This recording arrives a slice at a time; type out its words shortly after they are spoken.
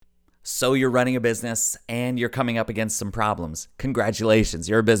So you're running a business and you're coming up against some problems. Congratulations,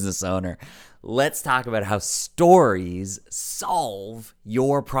 you're a business owner. Let's talk about how stories solve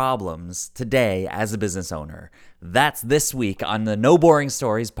your problems today as a business owner. That's this week on the No Boring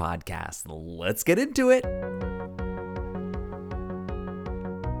Stories podcast. Let's get into it.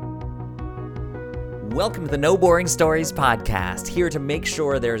 Welcome to the No Boring Stories podcast, here to make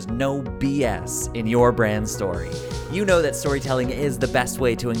sure there's no BS in your brand story. You know that storytelling is the best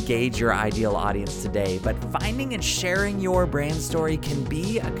way to engage your ideal audience today, but finding and sharing your brand story can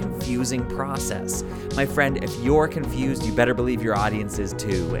be a confusing process. My friend, if you're confused, you better believe your audience is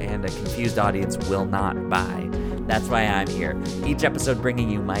too, and a confused audience will not buy. That's why I'm here. Each episode bringing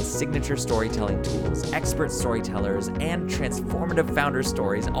you my signature storytelling tools, expert storytellers, and transformative founder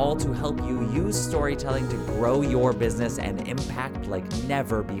stories, all to help you use storytelling to grow your business and impact like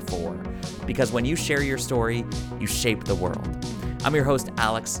never before. Because when you share your story, you shape the world. I'm your host,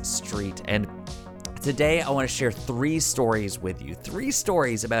 Alex Street, and today I want to share 3 stories with you. 3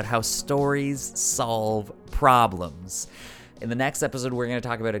 stories about how stories solve problems. In the next episode, we're going to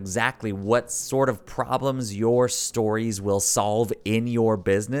talk about exactly what sort of problems your stories will solve in your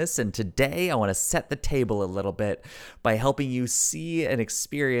business. And today, I want to set the table a little bit by helping you see and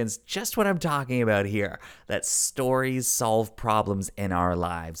experience just what I'm talking about here, that stories solve problems in our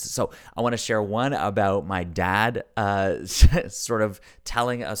lives. So I want to share one about my dad sort of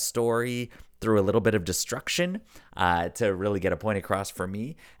telling a story through a little bit of destruction to really get a point across for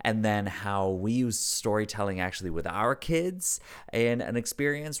me, and then how we use storytelling actually with our kids and an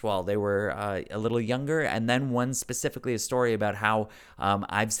experience while they were a little younger, and then one specifically a story about how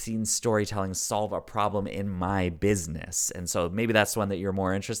I've seen storytelling solve a problem in my business. And so maybe that's one that you're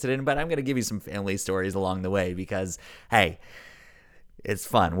more interested in, but I'm going to give you some family stories along the way because, hey, it's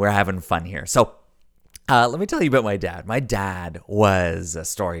fun. We're having fun here. So let me tell you about my dad. My dad was a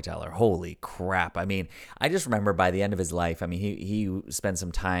storyteller. Holy crap. I mean, I just remember by the end of his life, I mean, he spent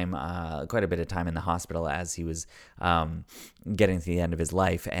some time, quite a bit of time in the hospital as he was getting to the end of his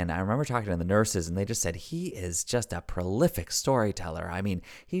life. And I remember talking to the nurses, and they just said, he is just a prolific storyteller. I mean,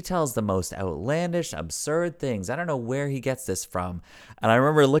 he tells the most outlandish, absurd things. I don't know where he gets this from. And I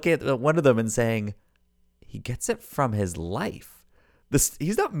remember looking at one of them and saying, he gets it from his life.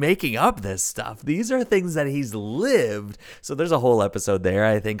 He's not making up this stuff. These are things that he's lived. So there's a whole episode there,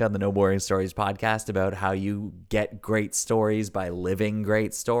 I think, on the No Boring Stories podcast about how you get great stories by living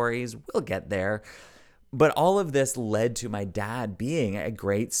great stories. We'll get there. But all of this led to my dad being a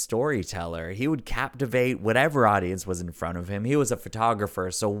great storyteller. He would captivate whatever audience was in front of him. He was a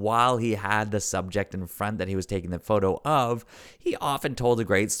photographer, so while he had the subject in front that he was taking the photo of, he often told a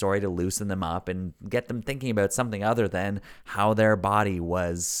great story to loosen them up and get them thinking about something other than how their body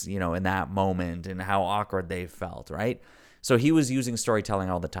was, in that moment and how awkward they felt, right? So he was using storytelling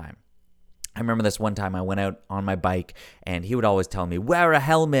all the time. I remember this one time I went out on my bike, and he would always tell me, wear a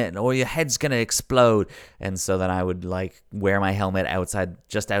helmet or your head's going to explode. And so then I would wear my helmet outside,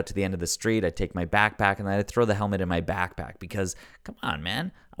 just out to the end of the street. I'd take my backpack and I'd throw the helmet in my backpack because, come on,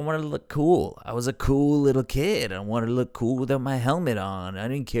 man, I wanted to look cool. I was a cool little kid. I wanted to look cool without my helmet on. I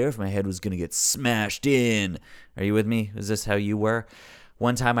didn't care if my head was going to get smashed in. Are you with me? Is this how you were?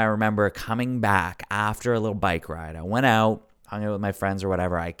 One time I remember coming back after a little bike ride. I went out, hung out with my friends or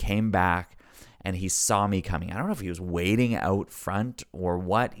whatever. I came back, and he saw me coming. I don't know if he was waiting out front or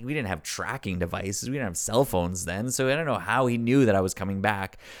what. We didn't have tracking devices. We didn't have cell phones then, so I don't know how he knew that I was coming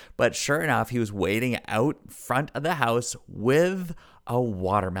back. But sure enough, he was waiting out front of the house with a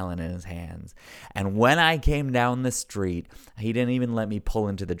watermelon in his hands. And when I came down the street, he didn't even let me pull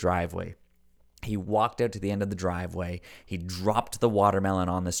into the driveway. He walked out to the end of the driveway. He dropped the watermelon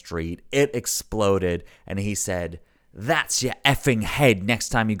on the street. It exploded, and he said, "That's your effing head next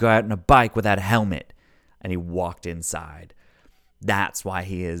time you go out on a bike without a helmet." And he walked inside. That's why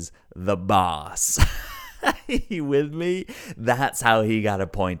he is the boss. You with me? That's how he got a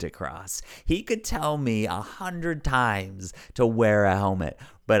point across. He could tell me 100 times to wear a helmet,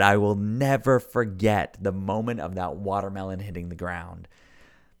 but I will never forget the moment of that watermelon hitting the ground.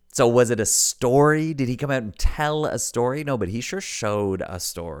 So was it a story? Did he come out and tell a story? No, but he sure showed a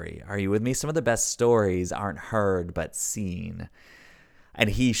story. Are you with me? Some of the best stories aren't heard, but seen. And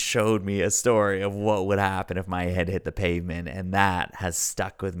he showed me a story of what would happen if my head hit the pavement. And that has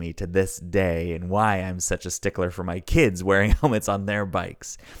stuck with me to this day, and why I'm such a stickler for my kids wearing helmets on their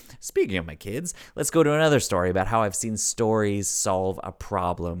bikes. Speaking of my kids, let's go to another story about how I've seen stories solve a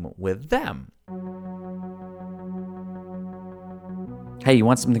problem with them. Hey, you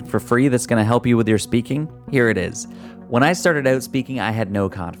want something for free that's going to help you with your speaking? Here it is. When I started out speaking, I had no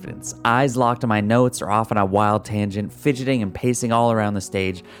confidence. Eyes locked on my notes or off on a wild tangent, fidgeting and pacing all around the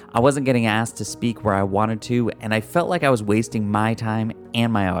stage. I wasn't getting asked to speak where I wanted to, and I felt like I was wasting my time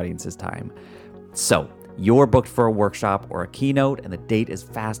and my audience's time. So, you're booked for a workshop or a keynote and the date is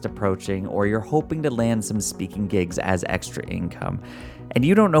fast approaching, or you're hoping to land some speaking gigs as extra income, and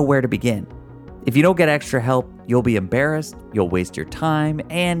you don't know where to begin. If you don't get extra help, you'll be embarrassed, you'll waste your time,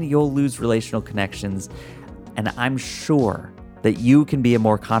 and you'll lose relational connections. And I'm sure that you can be a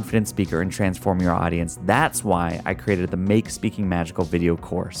more confident speaker and transform your audience. That's why I created the Make Speaking Magical video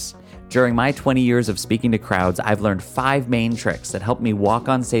course. During my 20 years of speaking to crowds, I've learned 5 main tricks that help me walk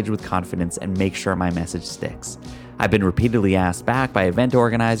on stage with confidence and make sure my message sticks. I've been repeatedly asked back by event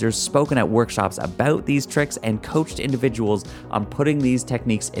organizers, spoken at workshops about these tricks, and coached individuals on putting these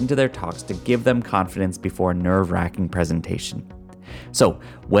techniques into their talks to give them confidence before a nerve-wracking presentation. So,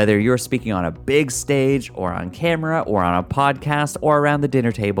 whether you're speaking on a big stage or on camera or on a podcast or around the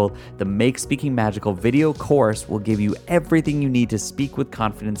dinner table, the Make Speaking Magical video course will give you everything you need to speak with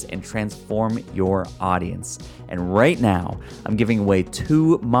confidence and transform your audience. And right now, I'm giving away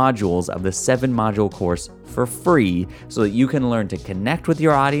 2 modules of the 7-module course for free so that you can learn to connect with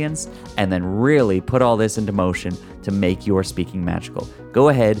your audience and then really put all this into motion to make your speaking magical. Go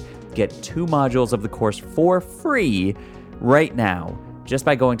ahead, get 2 modules of the course for free right now, just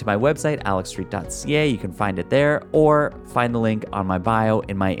by going to my website, alexstreet.ca. You can find it there, or find the link on my bio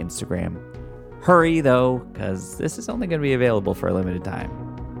in my Instagram. Hurry though, because this is only going to be available for a limited time.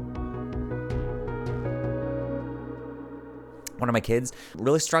 One of my kids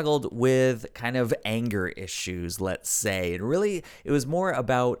really struggled with kind of anger issues, let's say. And really, it was more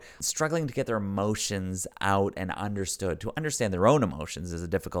about struggling to get their emotions out and understood. To understand their own emotions is a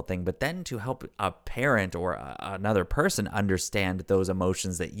difficult thing, but then to help a parent or another person understand those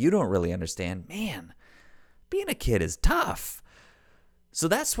emotions that you don't really understand, man, being a kid is tough. So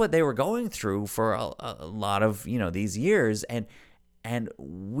that's what they were going through for a lot of, these years. And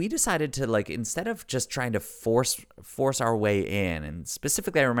we decided to, instead of just trying to force our way in, and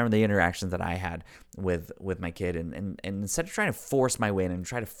specifically I remember the interactions that I had with my kid, and instead of trying to force my way in and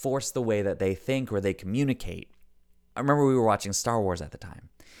try to force the way that they think or they communicate, I remember we were watching Star Wars at the time.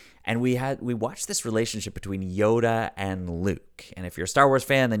 And we watched this relationship between Yoda and Luke. And if you're a Star Wars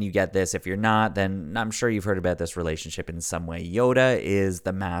fan, then you get this. If you're not, then I'm sure you've heard about this relationship in some way. Yoda is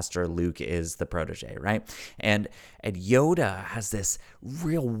the master, Luke is the protege, right? And Yoda has this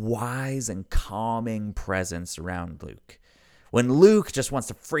real wise and calming presence around Luke. When Luke just wants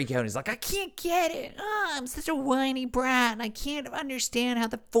to freak out, he's like, I can't get it. I'm such a whiny brat, and I can't understand how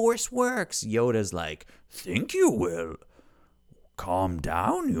the Force works. Yoda's like, think you will. Calm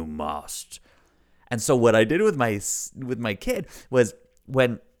down, you must. And so what I did with my kid was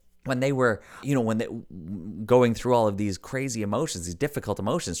when they were, when they going through all of these crazy emotions, these difficult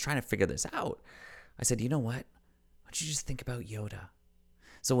emotions, trying to figure this out, I said, you know what? Why don't you just think about Yoda?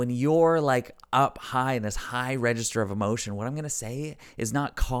 So when you're up high in this high register of emotion, what I'm going to say is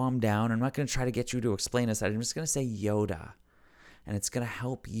not calm down. I'm not going to try to get you to explain this. I'm just going to say Yoda. And it's going to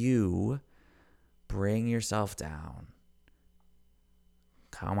help you bring yourself down.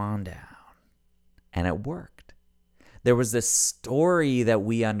 Come on down. And it worked. There was this story that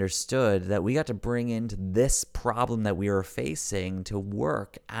we understood that we got to bring into this problem that we were facing to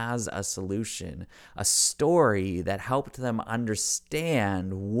work as a solution. A story that helped them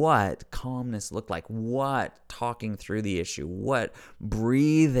understand what calmness looked like, what talking through the issue, what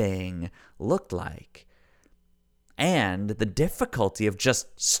breathing looked like. And the difficulty of just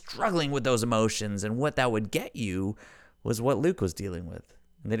struggling with those emotions and what that would get you was what Luke was dealing with.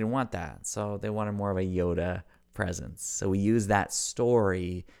 And they didn't want that. So they wanted more of a Yoda presence. So we use that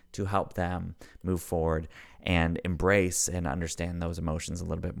story to help them move forward and embrace and understand those emotions a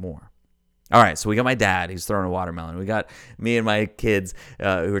little bit more. All right, so we got my dad, who's throwing a watermelon. We got me and my kids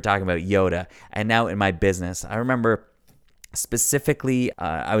who were talking about Yoda. And now in my business, I remember specifically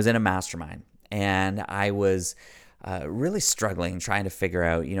I was in a mastermind, and I was really struggling, trying to figure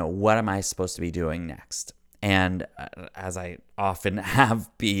out, what am I supposed to be doing next? And as I often have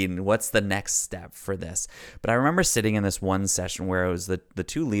been, what's the next step for this? But I remember sitting in this one session where it was the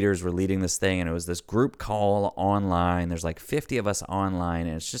 2 leaders were leading this thing, and it was this group call online. There's 50 of us online,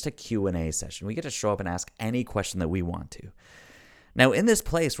 and it's just a Q&A session. We get to show up and ask any question that we want to. Now, in this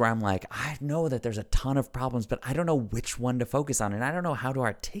place where I'm I know that there's a ton of problems, but I don't know which one to focus on, and I don't know how to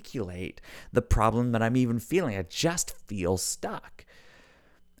articulate the problem that I'm even feeling. I just feel stuck.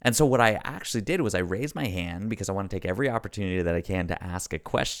 And so what I actually did was I raised my hand because I want to take every opportunity that I can to ask a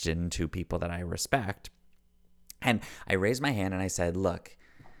question to people that I respect. And I raised my hand and I said, look,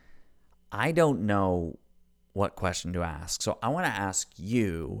 I don't know what question to ask. So I want to ask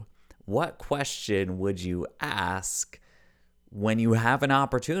you, what question would you ask when you have an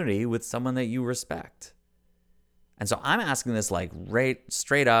opportunity with someone that you respect? And so I'm asking this like right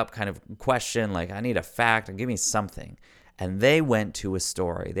straight up kind of question, like I need a fact and give me something. And they went to a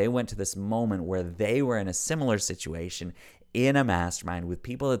story. They went to this moment where they were in a similar situation in a mastermind with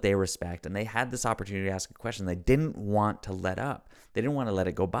people that they respect, and they had this opportunity to ask a question they didn't want to let up. They didn't want to let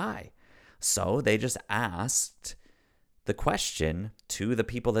it go by. So they just asked the question to the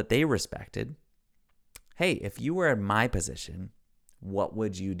people that they respected, hey, if you were in my position, what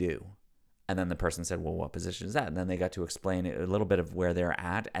would you do? And then the person said, well, what position is that? And then they got to explain a little bit of where they're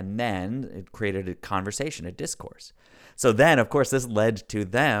at. And then it created a conversation, a discourse. So then, of course, this led to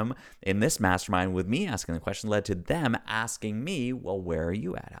them in this mastermind with me asking the question, led to them asking me, well, where are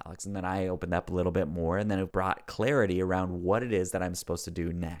you at, Alex? And then I opened up a little bit more. And then it brought clarity around what it is that I'm supposed to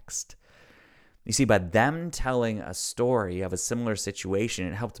do next. You see, by them telling a story of a similar situation,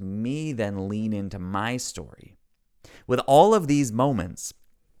 it helped me then lean into my story. With all of these moments,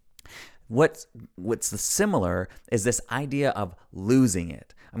 what's similar is this idea of losing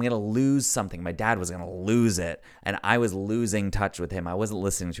it. I'm going to lose something. My dad was going to lose it, and I was losing touch with him. I wasn't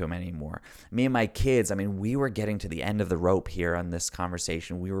listening to him anymore. Me and my kids, we were getting to the end of the rope here on this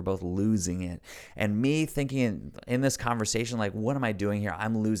conversation. We were both losing it. And me thinking in this conversation, like, what am I doing here?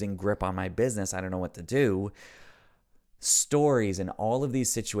 I'm losing grip on my business. I don't know what to do. Stories in all of these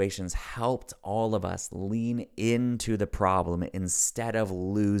situations helped all of us lean into the problem instead of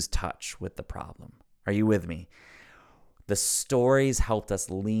lose touch with the problem. Are you with me? The stories helped us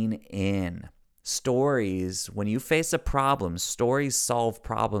lean in. Stories, when you face a problem, stories solve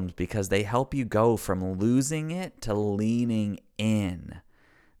problems because they help you go from losing it to leaning in.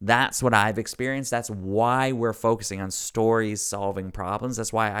 That's what I've experienced. That's why we're focusing on stories solving problems.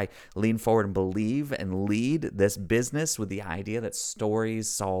 That's why I lean forward and believe and lead this business with the idea that stories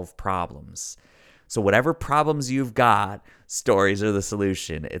solve problems. So whatever problems you've got, stories are the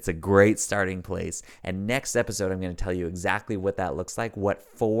solution. It's a great starting place. And next episode, I'm going to tell you exactly what that looks like, what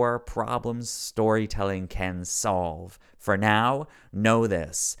 4 problems storytelling can solve. For now, know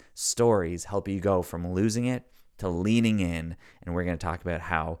this. Stories help you go from losing it to leaning in, and we're going to talk about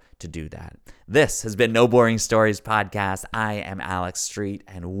how to do that. This has been No Boring Stories Podcast. I am Alex Street,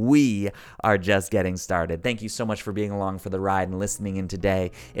 and we are just getting started. Thank you so much for being along for the ride and listening in today.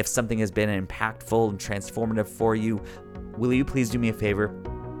 If something has been impactful and transformative for you, will you please do me a favor?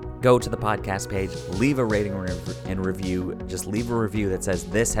 Go to the podcast page, leave a rating and review. Just leave a review that says,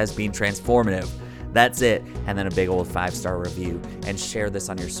 this has been transformative. That's it. And then a big old 5-star review, and share this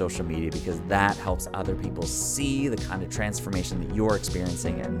on your social media because that helps other people see the kind of transformation that you're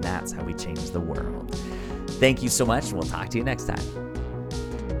experiencing, and that's how we change the world. Thank you so much, and we'll talk to you next time.